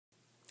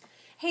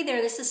Hey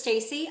there, this is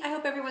Stacy. I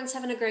hope everyone's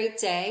having a great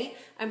day.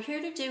 I'm here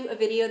to do a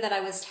video that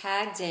I was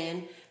tagged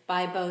in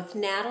by both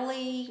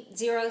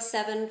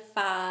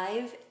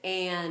Natalie075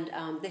 and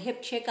the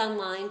hip chick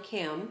online,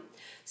 Kim.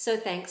 So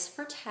thanks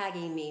for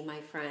tagging me, my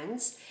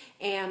friends.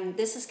 And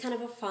this is kind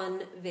of a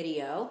fun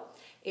video.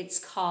 It's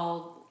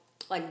called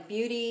like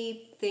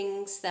beauty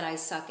things that I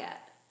suck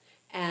at.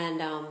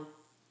 And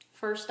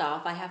first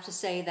off, I have to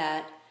say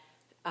that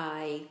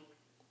I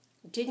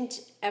didn't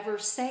ever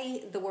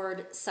say the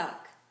word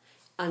suck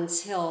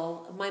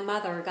until my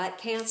mother got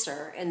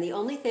cancer. And the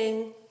only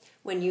thing,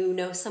 when you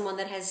know someone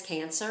that has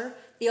cancer,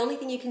 the only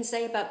thing you can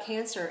say about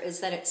cancer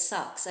is that it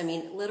sucks. I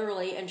mean,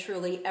 literally and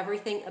truly,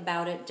 everything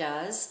about it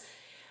does.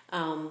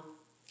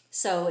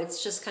 So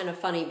it's just kind of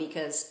funny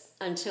because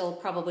until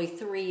probably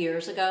 3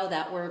 years ago,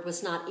 that word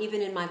was not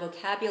even in my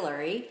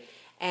vocabulary.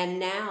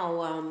 And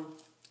now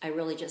I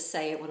really just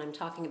say it when I'm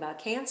talking about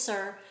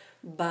cancer,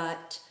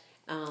 but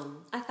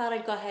I thought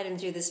I'd go ahead and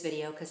do this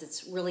video because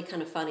it's really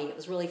kind of funny. It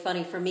was really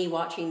funny for me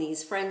watching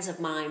these friends of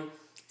mine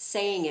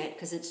saying it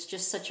because it's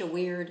just such a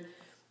weird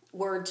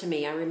word to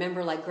me. I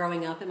remember like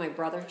growing up and my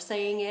brother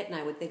saying it, and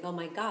I would think, oh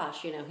my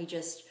gosh, you know, he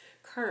just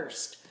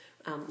cursed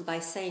by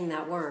saying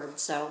that word.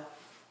 So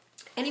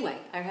anyway,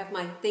 I have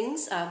my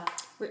things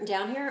written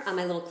down here on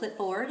my little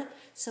clipboard,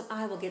 so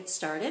I will get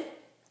started.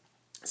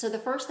 So the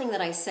first thing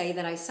that I say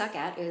that I suck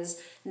at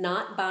is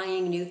not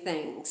buying new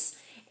things.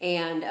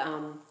 And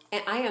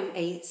I am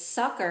a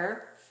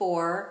sucker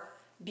for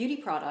beauty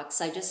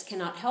products. I just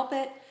cannot help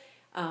it.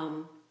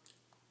 I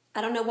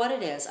don't know what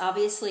it is.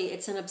 Obviously,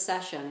 it's an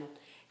obsession.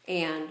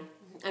 And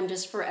I'm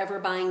just forever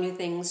buying new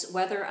things,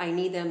 whether I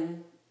need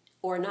them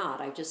or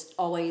not. I just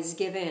always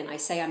give in. I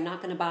say I'm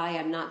not going to buy,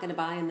 and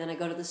then I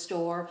go to the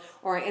store.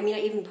 Or, I mean,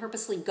 I even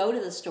purposely go to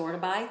the store to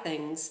buy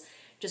things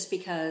just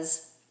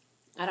because,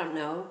 I don't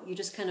know, you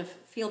just kind of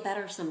feel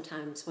better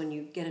sometimes when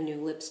you get a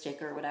new lipstick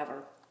or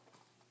whatever.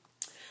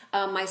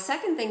 My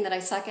second thing that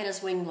I suck at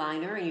is winged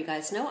liner, and you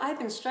guys know I've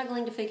been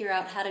struggling to figure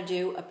out how to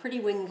do a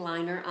pretty winged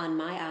liner on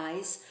my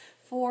eyes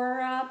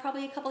for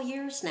probably a couple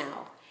years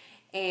now,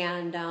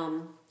 and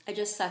I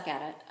just suck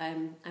at it.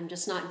 I'm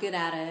just not good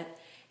at it,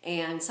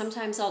 and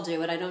sometimes I'll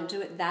do it. I don't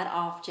do it that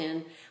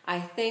often.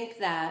 I think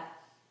that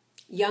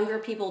younger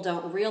people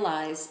don't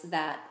realize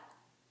that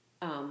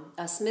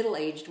us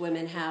middle-aged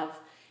women have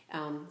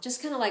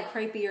just kind of like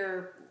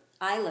crepier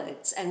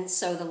eyelids, and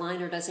so the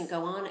liner doesn't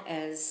go on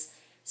as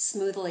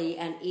smoothly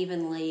and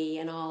evenly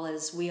and all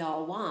as we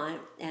all want,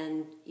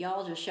 and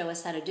y'all just show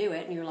us how to do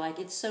it, and you're like,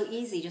 it's so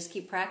easy, just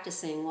keep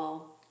practicing.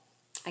 Well,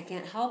 I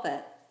can't help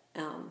it.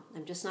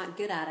 I'm just not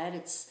good at it.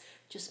 It's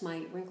just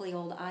my wrinkly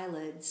old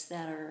eyelids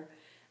that are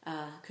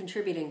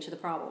contributing to the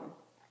problem.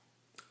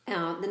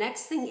 The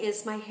next thing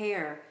is my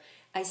hair.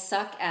 I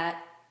suck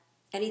at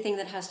anything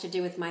that has to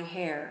do with my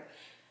hair.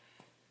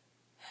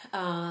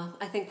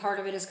 I think part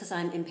of it is because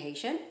I'm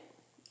impatient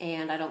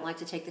and I don't like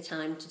to take the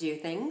time to do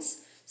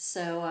things.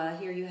 So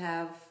here you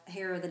have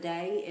hair of the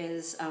day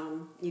is,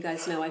 you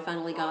guys know I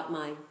finally got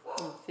my,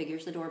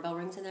 figures the doorbell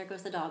rings and there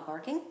goes the dog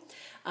barking.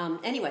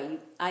 Anyway,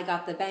 I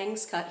got the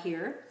bangs cut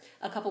here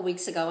a couple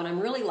weeks ago, and I'm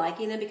really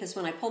liking them because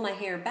when I pull my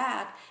hair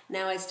back,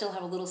 now I still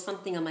have a little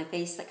something on my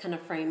face that kind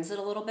of frames it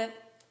a little bit.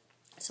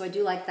 So I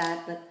do like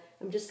that, but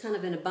I'm just kind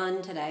of in a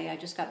bun today. I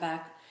just got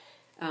back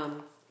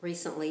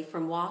recently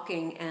from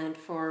walking and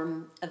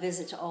from a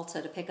visit to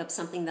Ulta to pick up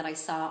something that I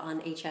saw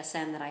on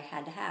HSN that I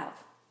had to have.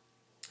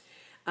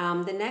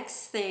 The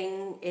next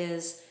thing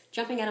is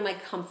jumping out of my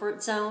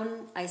comfort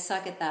zone. I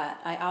suck at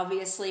that. I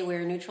obviously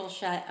wear neutral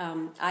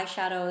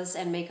eyeshadows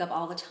and makeup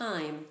all the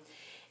time,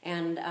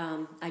 and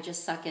I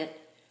just suck at,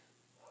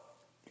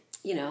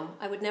 you know,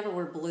 I would never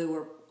wear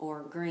blue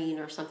or green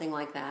or something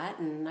like that,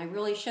 and I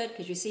really should,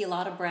 because you see a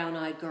lot of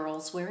brown-eyed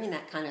girls wearing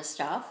that kind of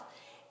stuff,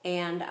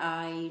 and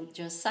I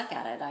just suck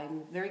at it.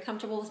 I'm very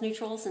comfortable with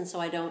neutrals, and so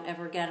I don't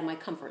ever get out of my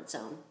comfort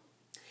zone.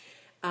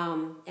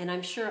 And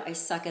I'm sure I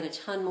suck at a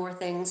ton more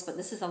things, but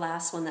this is the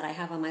last one that I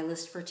have on my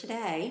list for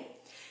today.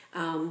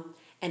 And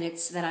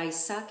it's that I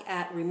suck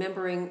at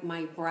remembering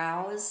my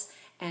brows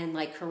and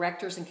like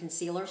correctors and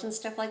concealers and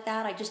stuff like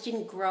that. I just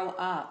didn't grow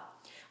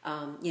up,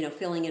 you know,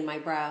 filling in my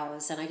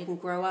brows, and I didn't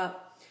grow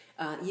up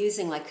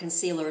using like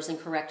concealers and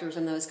correctors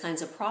and those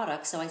kinds of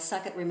products. So I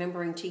suck at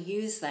remembering to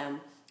use them.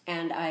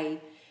 And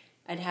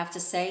I'd have to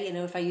say, you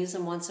know, if I use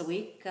them once a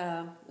week,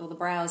 well, the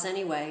brows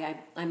anyway,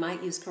 I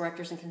might use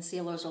correctors and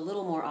concealers a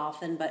little more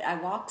often, but I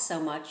walk so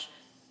much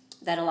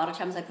that a lot of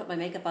times I put my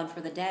makeup on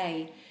for the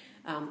day.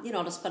 You know,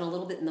 I'll just spend a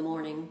little bit in the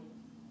morning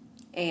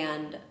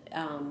and,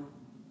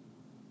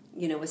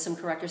 you know, with some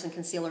correctors and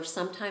concealers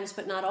sometimes,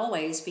 but not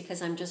always,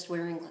 because I'm just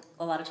wearing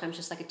a lot of times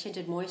just like a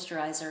tinted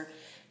moisturizer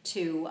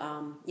to,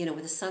 you know,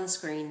 with a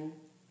sunscreen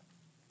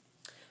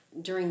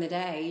during the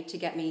day to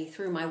get me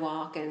through my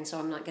walk, and so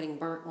I'm not getting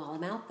burnt while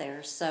I'm out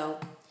there. So,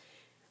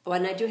 oh,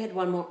 and I do have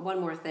one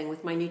more thing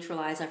with my neutral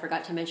eyes I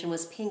forgot to mention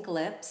was pink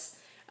lips.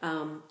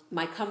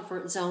 My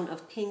comfort zone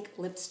of pink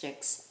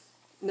lipsticks.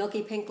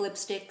 Milky pink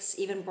lipsticks,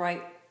 even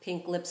bright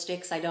pink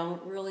lipsticks. I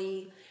don't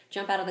really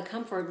jump out of the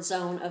comfort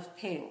zone of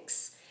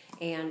pinks.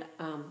 And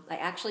I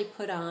actually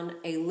put on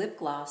a lip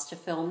gloss to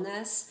film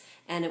this,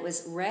 and it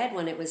was red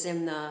when it was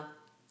in the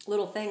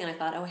little thing, and I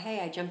thought, oh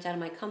hey, I jumped out of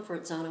my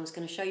comfort zone. I was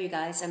going to show you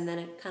guys, and then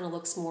it kind of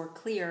looks more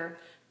clear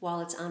while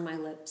it's on my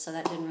lips, so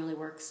that didn't really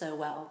work so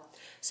well.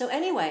 So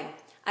anyway,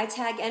 I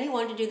tag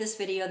anyone to do this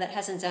video that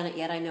hasn't done it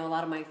yet. I know a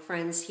lot of my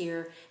friends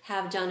here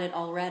have done it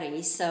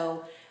already,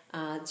 so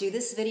do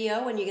this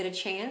video when you get a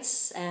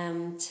chance,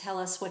 and tell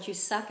us what you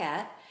suck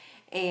at,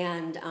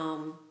 and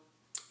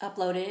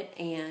upload it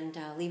and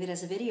leave it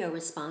as a video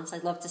response.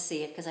 I'd love to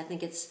see it because I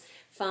think it's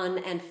fun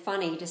and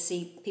funny to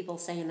see people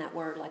saying that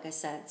word, like I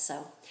said.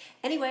 So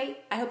anyway,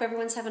 I hope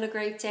everyone's having a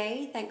great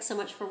day. Thanks so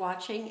much for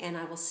watching, and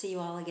I will see you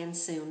all again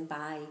soon.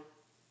 Bye.